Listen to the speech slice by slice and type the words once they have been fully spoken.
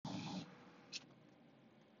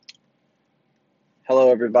Hello,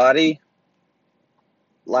 everybody.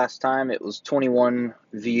 Last time it was 21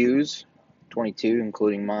 views, 22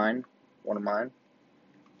 including one of mine.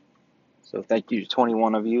 So thank you to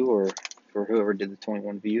 21 of you, or for whoever did the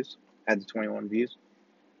 21 views, had the 21 views,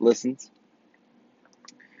 listens.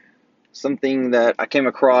 Something that I came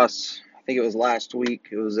across, I think it was last week.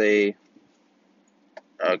 It was a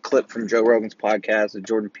clip from Joe Rogan's podcast of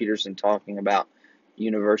Jordan Peterson talking about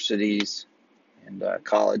universities and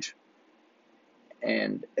college.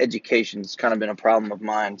 And education's kind of been a problem of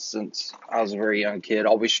mine since I was a very young kid.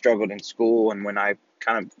 Always struggled in school, and when I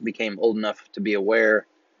kind of became old enough to be aware,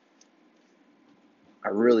 I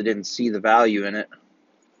really didn't see the value in it.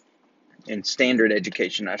 In standard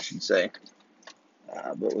education, I should say.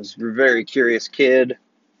 But was a very curious kid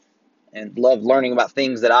and loved learning about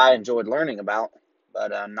things that I enjoyed learning about,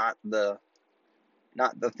 but not the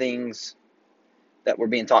things that were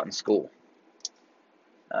being taught in school.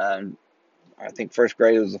 I think first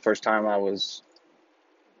grade was the first time I was,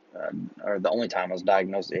 or the only time I was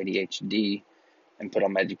diagnosed with ADHD and put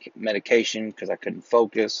on medication because I couldn't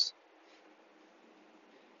focus,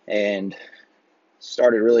 and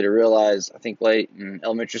started really to realize, I think late in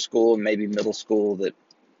elementary school and maybe middle school, that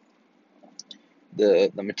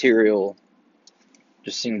the material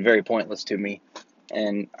just seemed very pointless to me.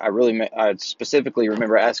 And I specifically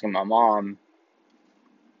remember asking my mom,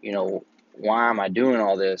 why am I doing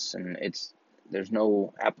all this? And there's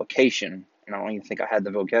no application, and I don't even think I had the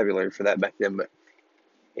vocabulary for that back then, but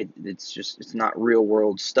it's not real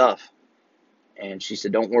world stuff. And she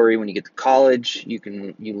said, don't worry, when you get to college, you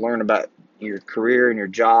learn about your career and your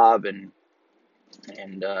job, and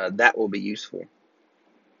that will be useful.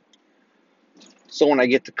 So when I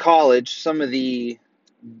get to college, some of the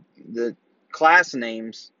class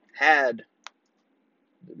names had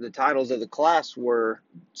the titles of the class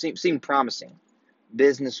seemed promising.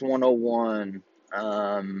 Business 101.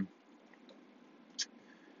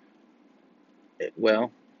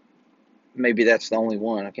 Well, maybe that's the only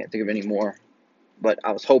one. I can't think of any more. But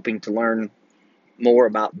I was hoping to learn more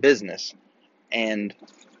about business. And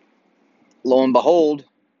lo and behold,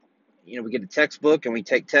 we get a textbook and we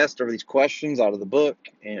take tests over these questions out of the book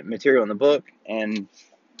and material in the book, and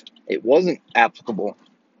it wasn't applicable.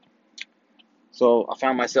 So I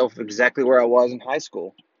found myself exactly where I was in high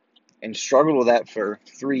school and struggled with that for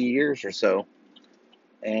 3 years or so.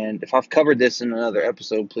 And if I've covered this in another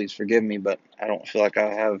episode, please forgive me, but I don't feel like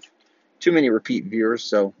I have too many repeat viewers,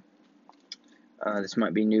 so this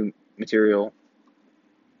might be new material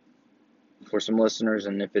for some listeners,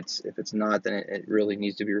 and if it's not, then it really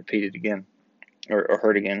needs to be repeated again or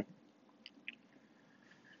heard again.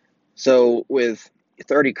 So with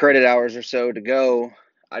 30 credit hours or so to go,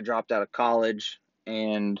 I dropped out of college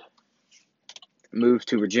and moved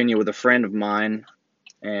to Virginia with a friend of mine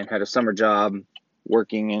and had a summer job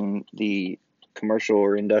working in the commercial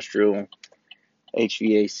or industrial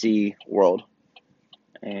HVAC world.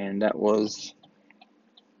 And that was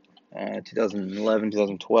 2011,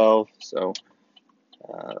 2012. So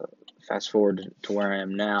fast forward to where I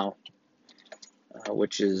am now,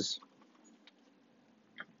 which is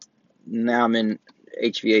now I'm in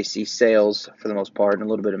HVAC sales for the most part and a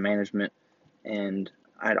little bit of management. And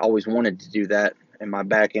I'd always wanted to do that, and my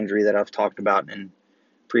back injury that I've talked about in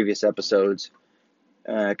previous episodes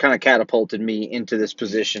kind of catapulted me into this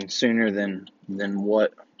position sooner than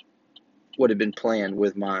what would have been planned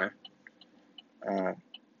with my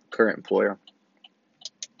current employer.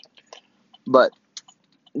 But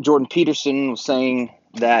Jordan Peterson was saying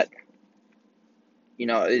that,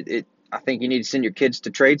 I think you need to send your kids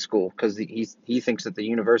to trade school because he thinks that the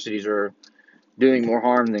universities are doing more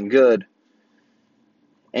harm than good.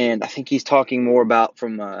 And I think he's talking more about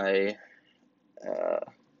from a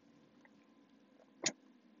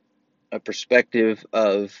perspective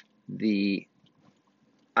of the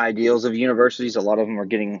ideals of universities. A lot of them are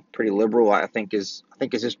getting pretty liberal, I think is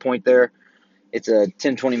his point there. It's a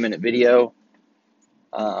 10-20 minute video.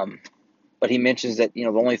 But he mentions that, the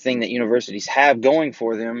only thing that universities have going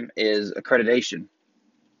for them is accreditation.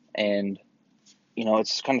 And,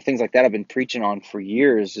 it's kind of things like that I've been preaching on for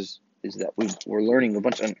years is that we're learning a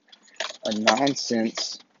bunch of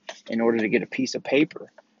nonsense in order to get a piece of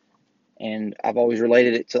paper. And I've always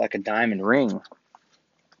related it to like a diamond ring.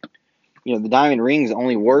 The diamond ring is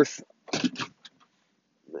only worth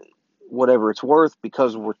whatever it's worth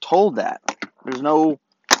because we're told that. There's no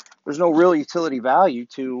real utility value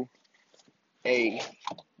to a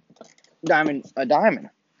diamond.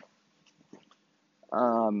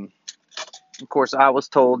 Of course, I was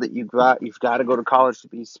told that you've got to go to college to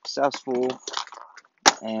be successful.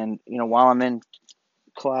 And while I'm in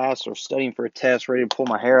class or studying for a test, ready to pull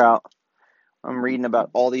my hair out, I'm reading about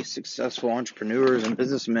all these successful entrepreneurs and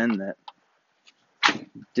businessmen that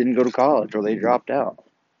didn't go to college or they dropped out.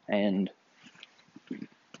 And,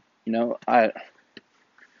 I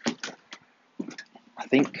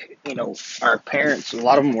think, our parents, a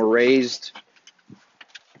lot of them were raised,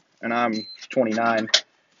 and I'm 29,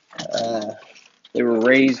 they were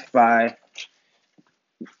raised by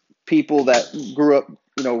people that grew up,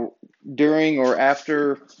 during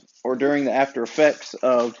during the after effects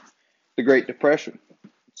of the Great Depression.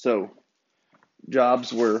 So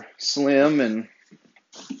jobs were slim, and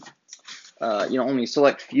only a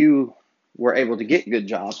select few were able to get good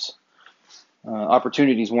jobs.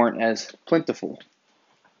 Opportunities weren't as plentiful.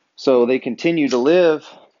 So they continue to live,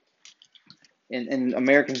 and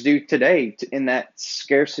Americans do today, in that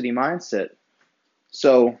scarcity mindset.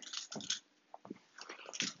 So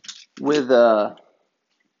with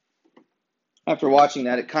after watching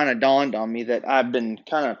that, it kind of dawned on me that I've been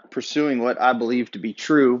kind of pursuing what I believe to be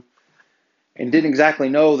true, and didn't exactly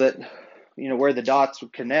know that, where the dots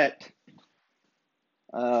would connect.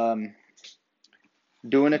 Doing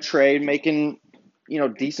a trade, making,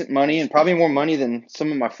 decent money, and probably more money than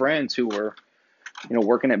some of my friends who were,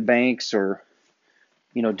 working at banks, or,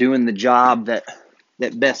 doing the job that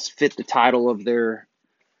best fit the title of their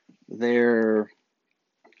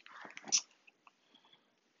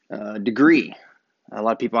degree. A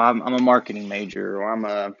lot of people, I'm a marketing major, or I'm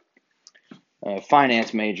a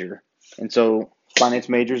finance major. And so finance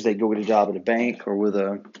majors, they go get a job at a bank or with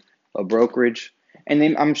a brokerage, and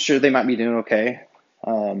then I'm sure they might be doing okay.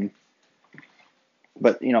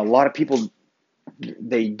 But, a lot of people,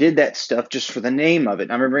 they did that stuff just for the name of it.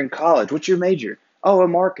 I remember in college, what's your major? Oh,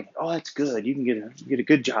 I'm marketing. Oh, that's good. You can get a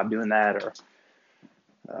good job doing that, or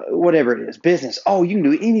whatever it is. Business. Oh, you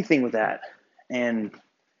can do anything with that. And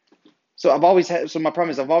so my problem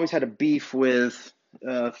is I've always had a beef with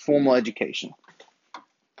formal education.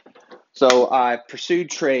 So I pursued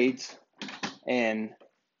trades, and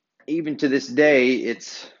even to this day,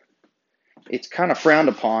 it's kind of frowned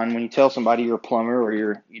upon when you tell somebody you're a plumber or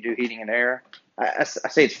you do heating and air. I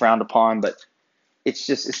say it's frowned upon, but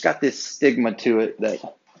it's got this stigma to it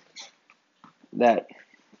that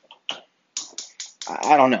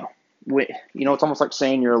I don't know. It's almost like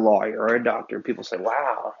saying you're a lawyer or a doctor. People say,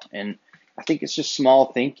 wow. And I think it's just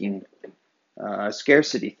small thinking,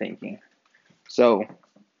 scarcity thinking. So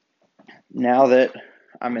now that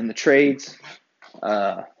I'm in the trades,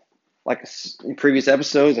 like in previous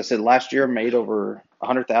episodes, I said last year I made over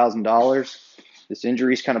 $100,000. This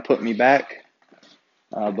injury's kind of put me back,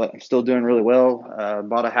 but I'm still doing really well.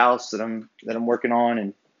 Bought a house that I'm working on,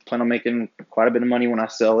 and plan on making quite a bit of money when I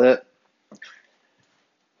sell it.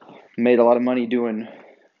 Made a lot of money doing,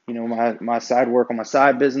 my side work on my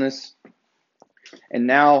side business, and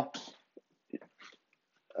now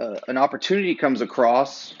an opportunity comes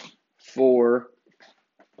across for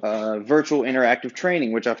virtual interactive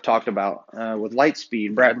training, which I've talked about with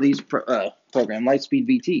Lightspeed, Brad Lee's program, Lightspeed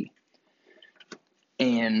VT.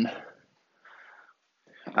 And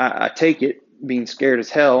I take it, being scared as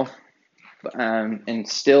hell, and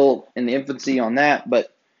still in the infancy on that.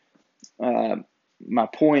 But my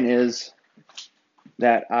point is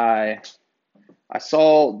that I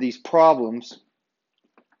saw these problems,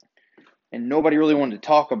 and nobody really wanted to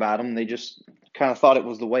talk about them. They just kind of thought it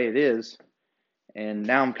was the way it is. And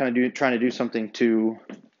now I'm kind of trying to do something to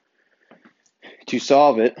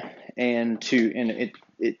solve it, and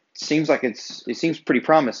it seems like it seems pretty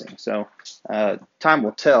promising. So time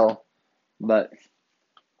will tell, but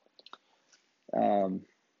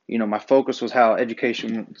my focus was how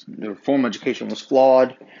formal education was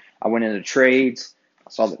flawed. I went into trades. I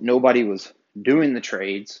saw that nobody was doing the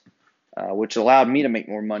trades, which allowed me to make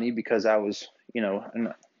more money because I was,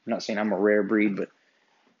 I'm not saying I'm a rare breed, but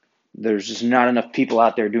there's just not enough people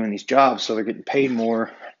out there doing these jobs, so they're getting paid more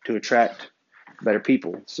to attract better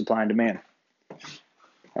people, supply and demand.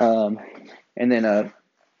 And then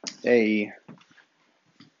an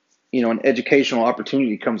educational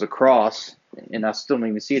opportunity comes across, and I still don't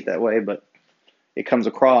even see it that way, but it comes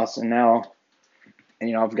across, and now,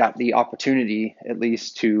 I've got the opportunity at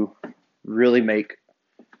least to really make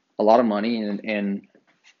a lot of money and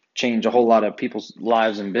change a whole lot of people's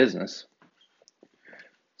lives and business.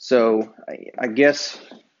 So I guess,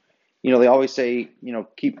 they always say,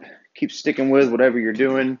 keep sticking with whatever you're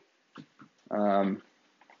doing. And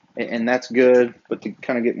that's good, but to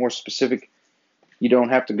kind of get more specific, you don't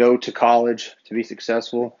have to go to college to be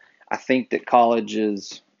successful. I think that college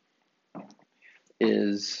is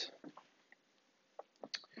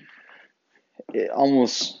it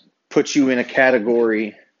almost puts you in a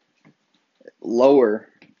category lower.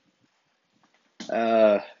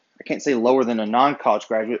 I can't say lower than a non-college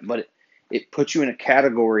graduate, but it puts you in a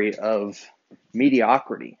category of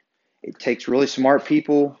mediocrity. It takes really smart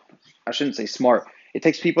people. I shouldn't say smart. It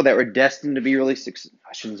takes people that were destined to be really successful.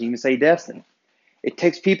 I shouldn't even say destined. It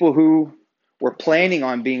takes people who were planning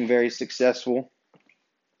on being very successful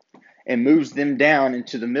and moves them down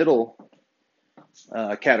into the middle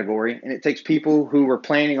category. And it takes people who were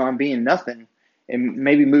planning on being nothing and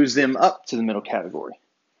maybe moves them up to the middle category.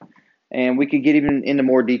 And we could get even into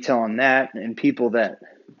more detail on that, and there's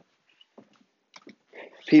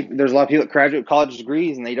a lot of people that graduate college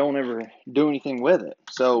degrees and they don't ever do anything with it.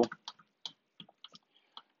 So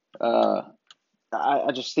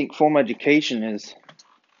I just think formal education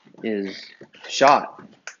is shot.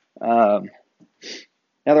 Now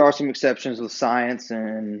there are some exceptions with science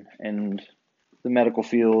and the medical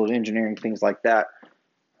field, engineering, things like that.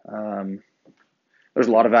 There's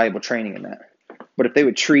a lot of valuable training in that. But if they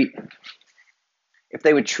would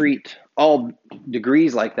treat all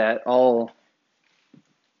degrees like that, all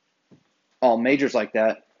majors like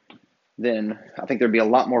that, then I think there'd be a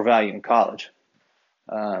lot more value in college.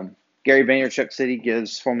 Gary Vaynerchuk said he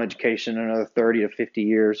gives formal education another 30 to 50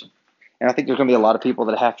 years. And I think there's going to be a lot of people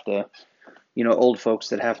that have to, old folks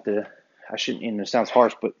that have to, I shouldn't, it sounds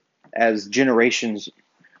harsh, but as generations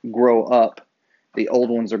grow up, the old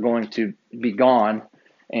ones are going to be gone,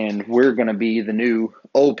 and we're going to be the new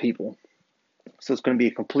old people. So it's going to be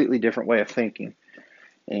a completely different way of thinking.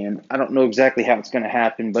 And I don't know exactly how it's going to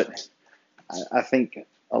happen, but I think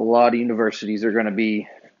a lot of universities are going to be,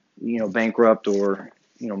 bankrupt or,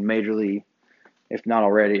 majorly, if not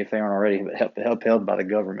already, if they aren't already, upheld by the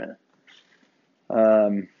government.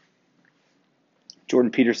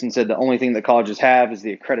 Jordan Peterson said the only thing that colleges have is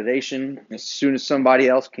the accreditation. As soon as somebody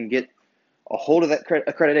else can get a hold of that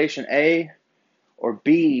accreditation, A, or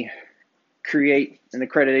B, create an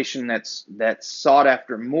accreditation that's sought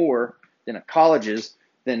after more than a college's,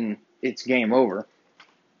 then it's game over.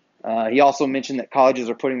 He also mentioned that colleges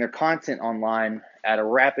are putting their content online at a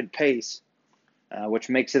rapid pace, which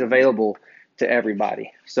makes it available to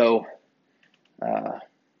everybody. So,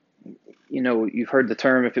 you've heard the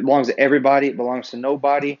term, if it belongs to everybody, it belongs to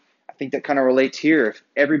nobody. I think that kind of relates here. If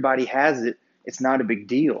everybody has it, it's not a big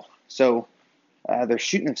deal. So they're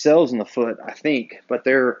shooting themselves in the foot, I think, but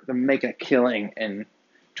they're making a killing, and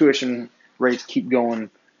tuition rates keep going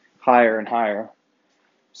higher and higher.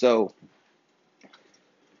 So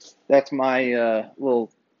that's my little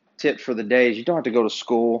tip for the day is you don't have to go to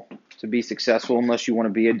school to be successful unless you want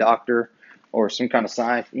to be a doctor or some kind of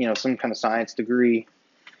science degree,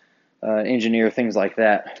 engineer, things like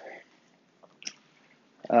that.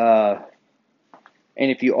 And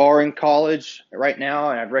if you are in college right now,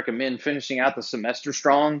 I'd recommend finishing out the semester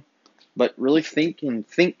strong, but really think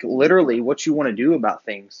literally what you want to do about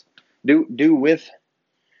things. Do with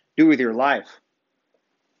your life.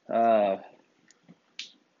 Like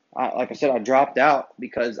I said, I dropped out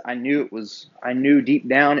because I knew deep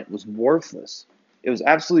down it was worthless. It was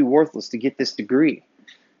absolutely worthless to get this degree.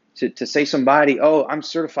 To say somebody, oh, I'm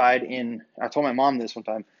certified in, I told my mom this one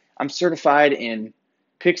time, I'm certified in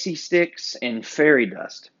pixie sticks and fairy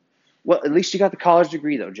dust. Well, at least you got the college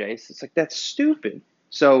degree though, Jace. It's like, that's stupid.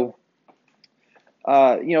 So,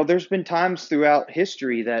 there's been times throughout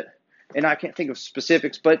history that, and I can't think of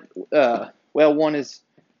specifics, but, one is,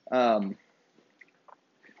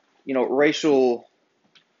 racial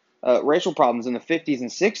problems in the 50s and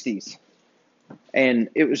 60s. And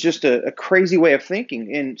it was just a crazy way of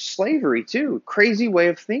thinking. And slavery, too. Crazy way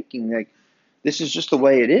of thinking. Like, this is just the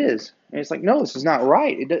way it is. And it's like, no, this is not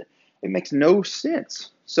right. It makes no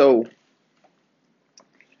sense. So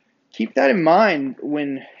keep that in mind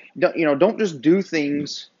when, don't just do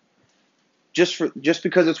things just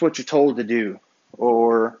because it's what you're told to do.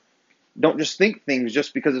 Or don't just think things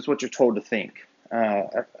just because it's what you're told to think.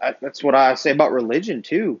 That's what I say about religion,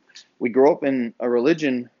 too. We grow up in a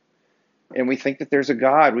religion and we think that there's a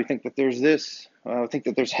God. We think that there's this. We think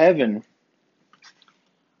that there's heaven.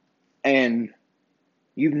 And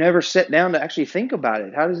you've never sat down to actually think about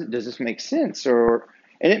it. Does this make sense? And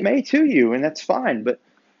it may to you, and that's fine. But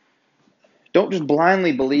don't just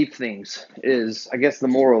blindly believe things is, I guess, the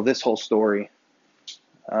moral of this whole story.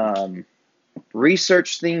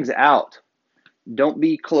 Research things out. Don't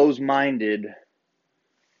be closed-minded.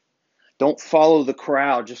 Don't follow the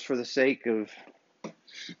crowd just for the sake of,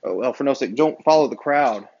 for no sake. Don't follow the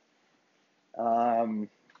crowd.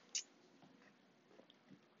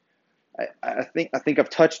 I think I've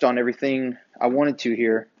touched on everything I wanted to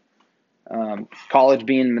here. College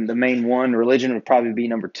being the main one, religion would probably be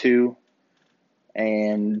number 2,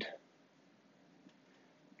 and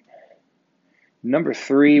number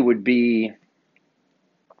 3 would be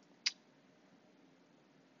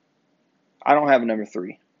I don't have a number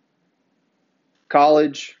 3.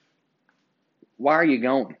 College, why are you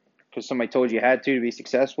going? Because somebody told you had to be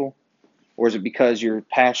successful? Or is it because your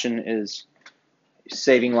passion is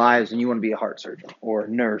saving lives and you want to be a heart surgeon or a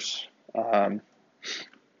nurse?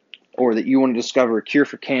 Or that you want to discover a cure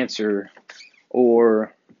for cancer?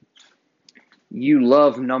 Or you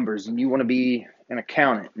love numbers and you want to be an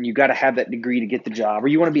accountant and you got to have that degree to get the job? Or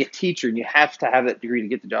you want to be a teacher and you have to have that degree to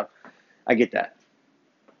get the job? I get that.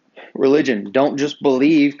 Religion, don't just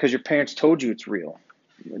believe because your parents told you it's real.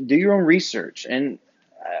 Do your own research. And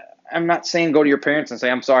I'm not saying go to your parents and say,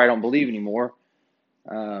 I'm sorry, I don't believe anymore.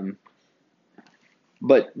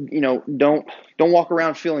 But don't walk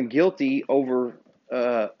around feeling guilty over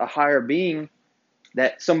a higher being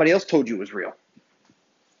that somebody else told you was real.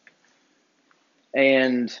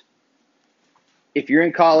 And if you're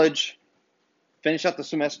in college, finish out the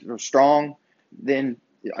semester strong. Then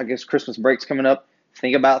I guess Christmas break's coming up.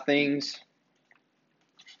 Think about things.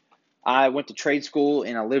 I went to trade school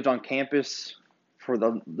and I lived on campus for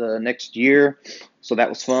the next year, so that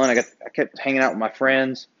was fun. I kept hanging out with my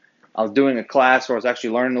friends. I was doing a class where I was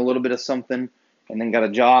actually learning a little bit of something, and then got a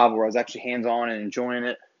job where I was actually hands-on and enjoying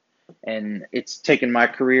it. And it's taken my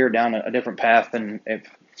career down a different path. And if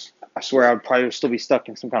I swear I would probably still be stuck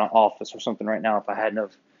in some kind of office or something right now if I hadn't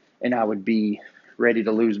have, and I would be ready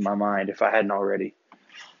to lose my mind if I hadn't already.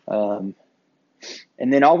 And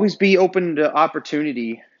then always be open to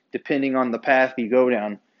opportunity depending on the path you go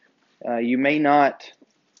down. You may not,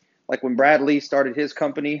 like when Brad Lee started his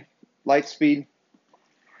company, Lightspeed,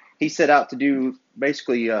 he set out to do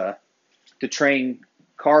basically to train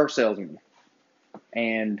car salesmen,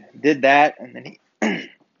 and did that, and then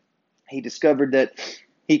he discovered that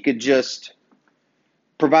he could just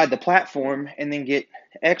provide the platform and then get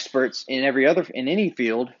experts in any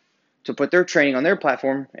field to put their training on their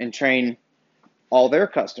platform and train all their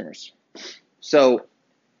customers. So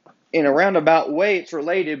in a roundabout way, it's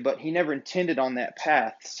related, but he never intended on that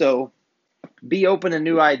path. So be open to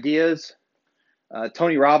new ideas.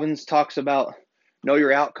 Tony Robbins talks about know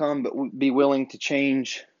your outcome, but be willing to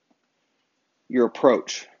change your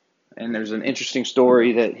approach. And there's an interesting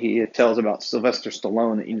story that he tells about Sylvester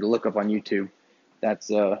Stallone that you need to look up on YouTube.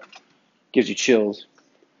 That's gives you chills.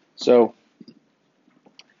 So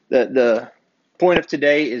the point of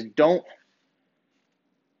today is don't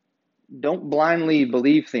blindly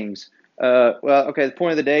believe things. The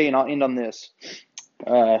point of the day, and I'll end on this.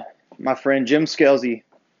 My friend Jim Scalzi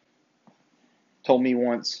told me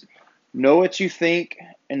once, know what you think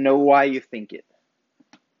and know why you think it.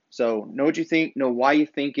 So know what you think, know why you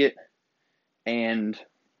think it, and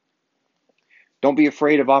don't be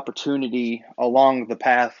afraid of opportunity along the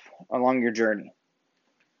path, along your journey.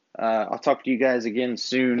 I'll talk to you guys again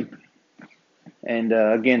soon. And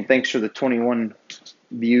again, thanks for the 21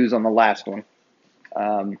 views on the last one.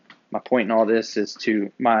 My point in all this is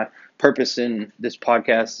my purpose in this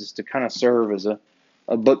podcast is to kind of serve as a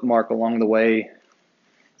bookmark along the way,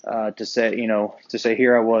 to say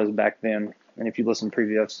here I was back then. And if you listen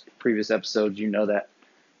to previous episodes, you know that.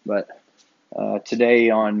 But today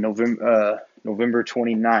on November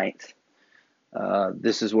 29th,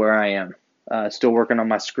 this is where I am. Still working on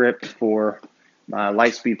my script for my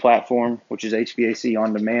Lightspeed platform, which is HVAC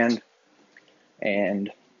on demand.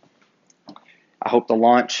 And I hope to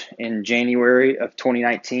launch in January of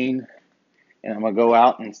 2019. And I'm going to go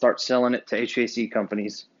out and start selling it to HVAC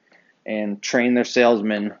companies and train their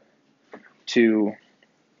salesmen to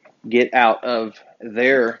get out of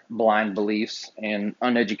their blind beliefs and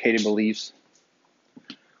uneducated beliefs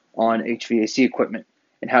on HVAC equipment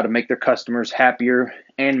and how to make their customers happier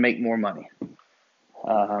and make more money.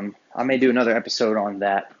 I may do another episode on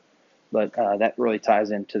that, but that really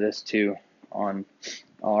ties into this too, on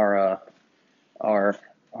our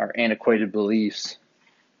antiquated beliefs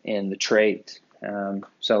in the trades.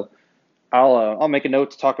 So I'll make a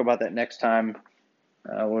note to talk about that next time.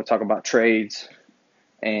 We'll talk about trades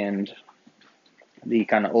and the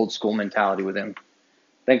kind of old school mentality with them.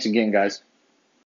 Thanks again, guys.